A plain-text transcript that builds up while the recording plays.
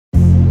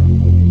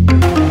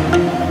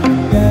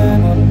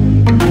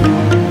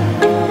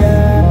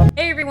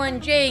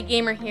everyone, Jay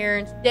Gamer here,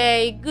 and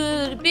today,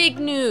 big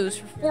news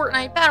for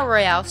Fortnite Battle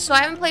Royale. So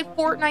I haven't played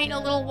Fortnite in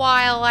a little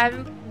while, I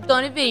haven't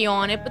done a video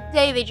on it, but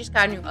today they just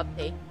got a new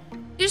update.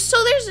 There's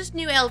this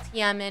new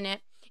LTM in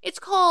it. It's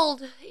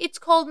called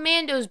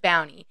Mando's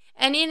Bounty,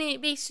 and in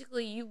it,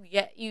 basically,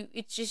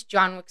 it's just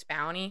John Wick's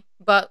bounty,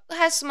 but it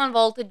has some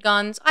unvaulted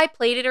guns. I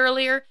played it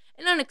earlier,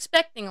 and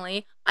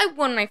unexpectedly, I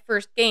won my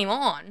first game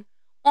on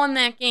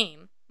that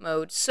game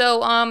mode.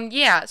 So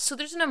yeah, so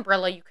there's an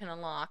umbrella you can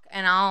unlock,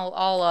 and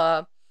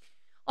I'll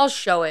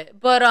show it.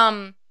 But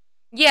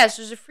yeah,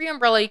 so there's a free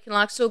umbrella you can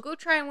unlock, so go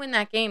try and win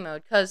that game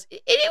mode, because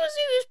it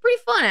was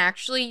pretty fun,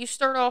 actually. You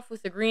start off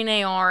with a green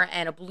AR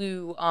and a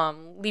blue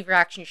lever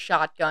action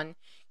shotgun.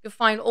 You can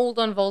find old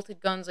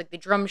unvaulted guns like the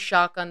drum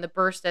shotgun, the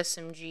burst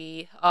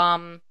SMG,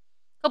 a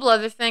couple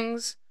other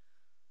things.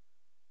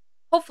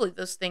 Hopefully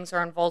those things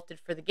are unvaulted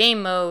for the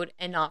game mode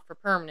and not for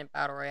permanent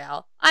Battle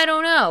Royale. I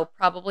don't know.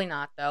 Probably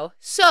not, though.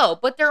 So,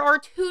 but there are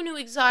 2 new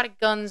exotic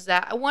guns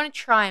that I want to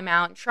try them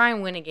out and try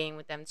and win a game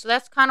with them. So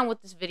that's kind of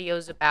what this video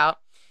is about.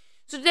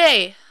 So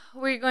today,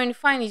 we're going to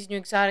find these new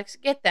exotics,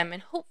 get them,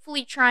 and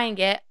hopefully try and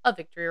get a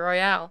victory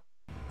royale.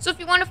 So if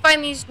you want to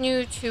find these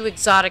new 2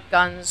 exotic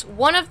guns,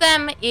 one of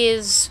them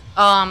is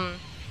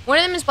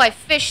by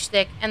Fish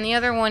Stick, and the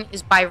other one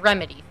is by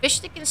Remedy. Fish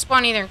Stick can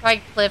spawn either in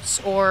Craggy Cliffs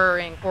or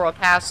in Coral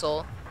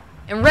Castle,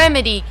 and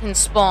Remedy can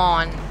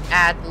spawn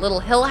at the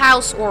Little Hill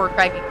House or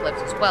Craggy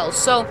Cliffs as well.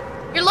 So,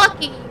 if you're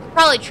lucky, you can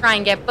probably try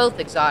and get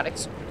both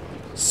exotics.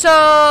 So,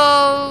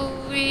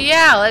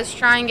 yeah, let's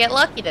try and get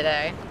lucky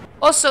today.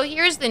 Also,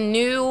 here's the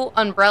new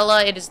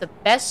umbrella. It is the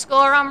best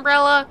scar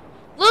umbrella.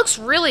 Looks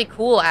really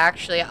cool,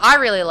 actually. I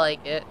really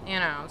like it, you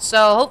know.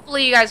 So,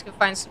 hopefully you guys can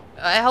find some,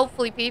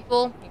 hopefully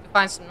people, you can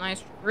find some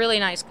really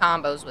nice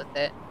combos with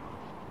it.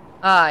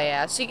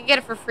 Yeah, so you can get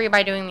it for free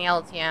by doing the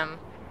LTM.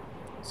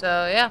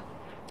 So, yeah.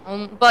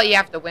 But you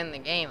have to win the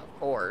game, of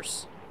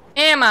course.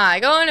 Am I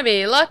going to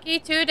be lucky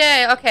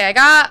today? Okay, I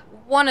got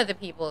one of the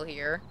people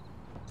here.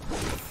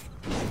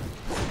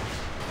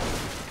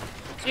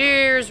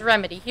 Here's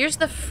Remedy. Here's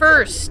the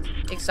first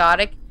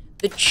exotic,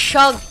 the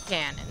Chug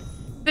Cannon.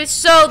 But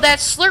so, that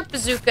Slurp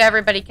Bazooka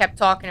everybody kept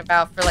talking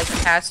about for like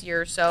the past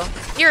year or so.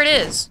 Here it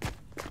is.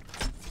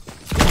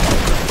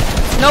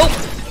 Nope.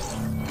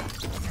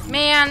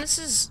 Man, this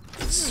is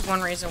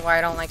one reason why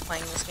I don't like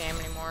playing this game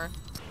anymore.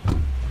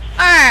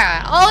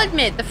 Alright, I'll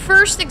admit, the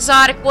first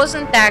exotic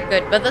wasn't that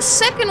good, but the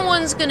second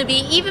one's gonna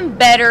be even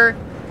better,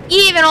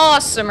 even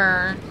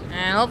awesomer,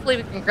 and hopefully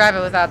we can grab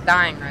it without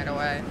dying right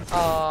away.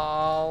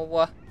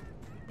 Oh.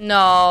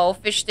 No,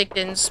 Fish Stick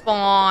didn't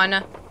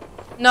spawn.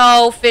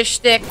 No, Fish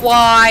Stick,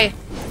 why?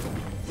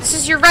 This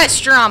is your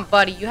restaurant,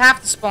 buddy. You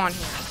have to spawn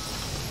here.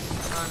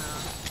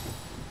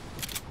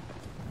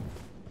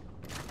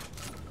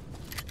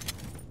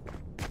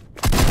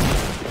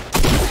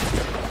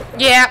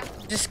 Yeah,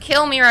 just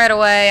kill me right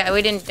away.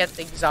 We didn't get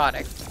the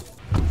exotic.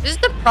 This is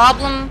the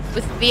problem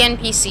with the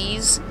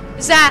NPCs,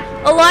 is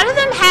that a lot of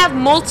them have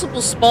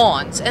multiple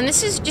spawns, and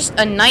this is just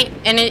a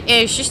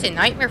it's just a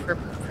nightmare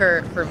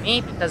for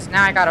me, because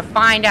now I gotta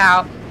find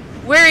out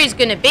where he's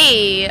gonna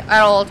be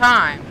at all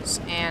times,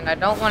 and I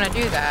don't want to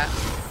do that.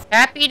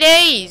 Happy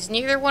days,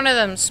 neither one of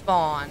them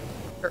spawned.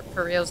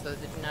 For reals though,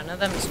 did none of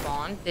them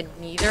spawn? Did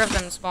neither of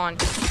them spawn?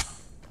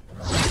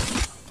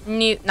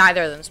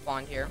 Neither of them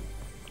spawned here.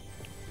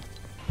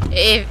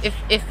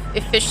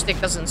 If Fish Stick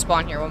doesn't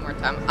spawn here one more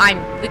time,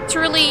 I'm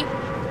literally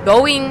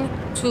going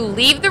to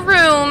leave the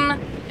room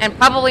and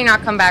probably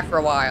not come back for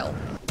a while.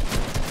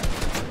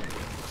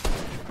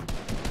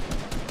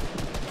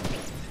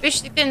 Fish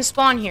Stick didn't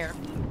spawn here.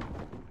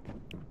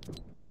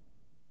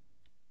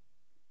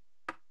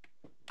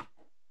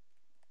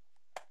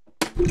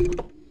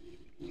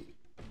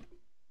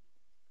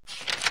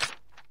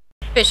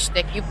 Fish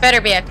Stick, you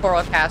better be at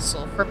Coral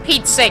Castle. For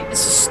Pete's sake,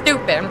 this is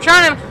stupid. I'm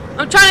trying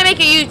to make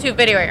a YouTube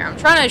video here. I'm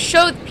trying to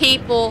show the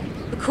people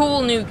the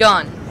cool new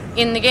gun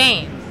in the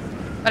game.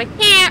 But I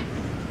can't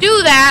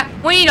do that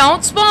when you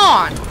don't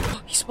spawn.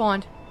 He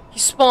spawned. He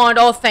spawned.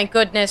 Oh, thank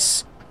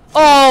goodness.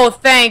 Oh,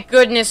 thank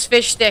goodness,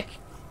 Fish Stick.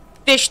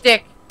 Fish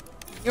Stick,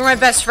 you're my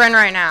best friend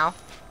right now.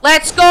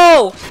 Let's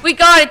go. We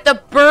got it. The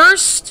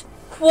Burst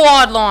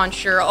Quad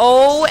Launcher.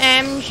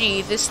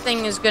 OMG. This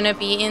thing is going to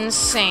be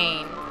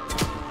insane.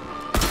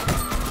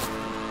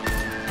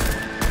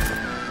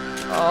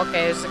 Oh,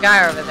 okay, there's a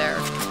guy over there.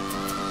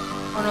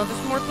 Oh no,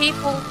 there's more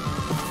people.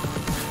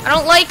 I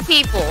don't like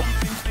people.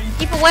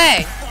 Keep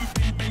away.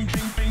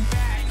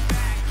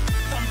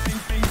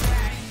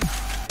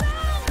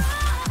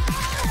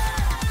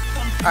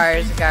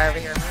 Alright, there's a guy over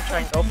here. I'm gonna try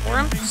and go for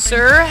him.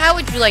 Sir, how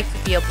would you like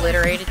to be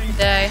obliterated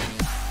today?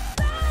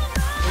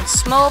 In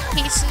small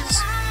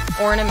pieces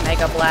or in a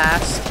mega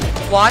blast?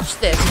 Watch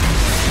this.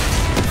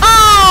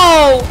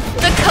 Oh!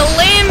 The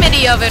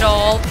calamity of it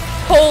all.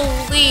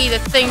 Holy, the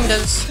thing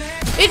does...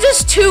 It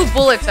does 2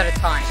 bullets at a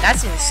time.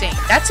 That's insane.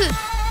 That's a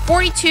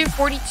 42.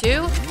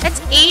 That's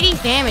 80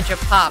 damage a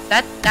pop.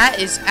 That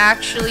is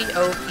actually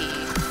OP.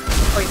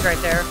 Oh, he's right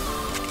there.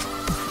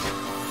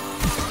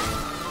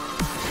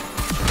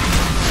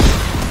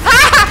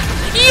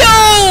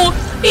 Yo!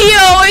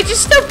 I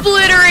just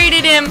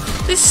obliterated him.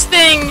 This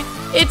thing,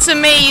 it's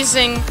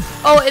amazing.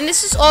 Oh, and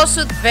this is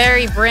also the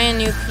very brand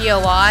new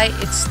POI.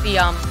 It's the,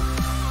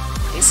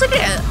 it's like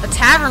a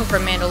tavern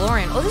from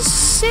Mandalorian. Oh, this is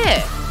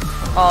sick.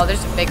 Oh,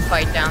 there's a big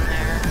fight down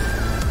there.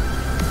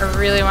 I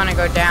really want to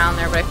go down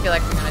there, but I feel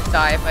like I'm gonna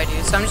die if I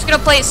do. So I'm just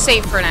gonna play it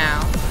safe for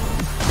now.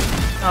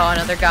 Oh,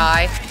 another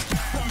guy.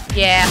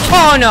 Yeah.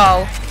 Oh,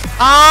 no.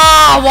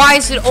 Ah, why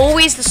is it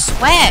always the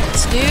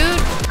sweats,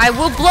 dude? I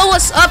will blow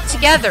us up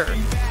together.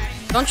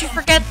 Don't you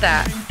forget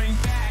that.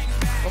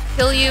 I'll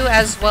kill you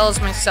as well as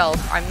myself.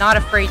 I'm not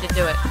afraid to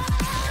do it.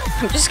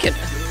 I'm just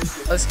kidding.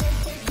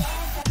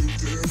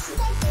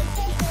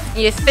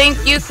 You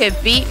think you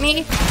could beat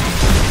me?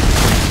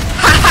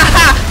 Ha ha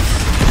ha!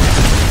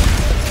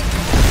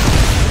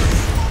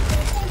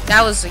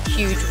 That was a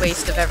huge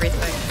waste of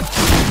everything.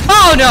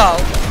 Oh no!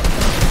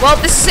 Well,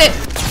 this is it.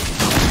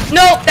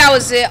 Nope, that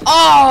was it.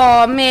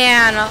 Oh,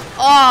 man.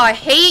 Oh, I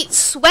hate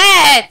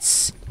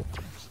sweats.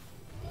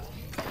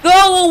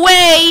 Go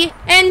away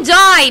and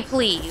die,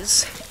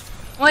 please.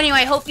 Well, anyway,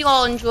 I hope you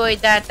all enjoyed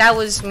that. That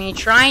was me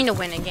trying to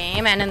win a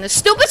game, and then the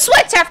stupid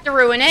sweats have to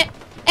ruin it.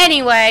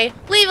 Anyway,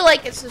 leave a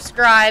like and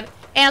subscribe,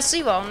 and I'll see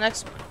you all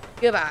next one.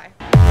 Goodbye.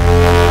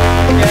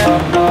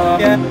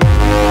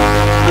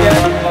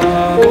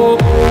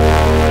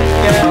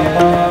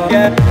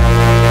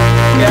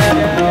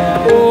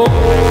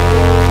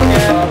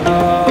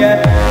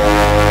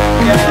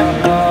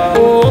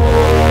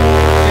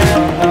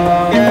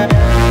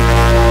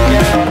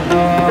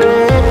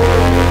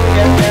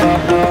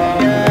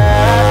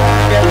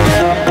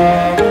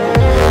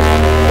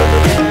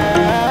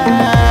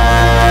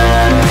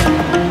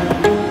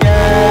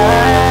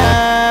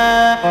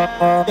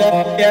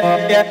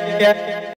 Yeah.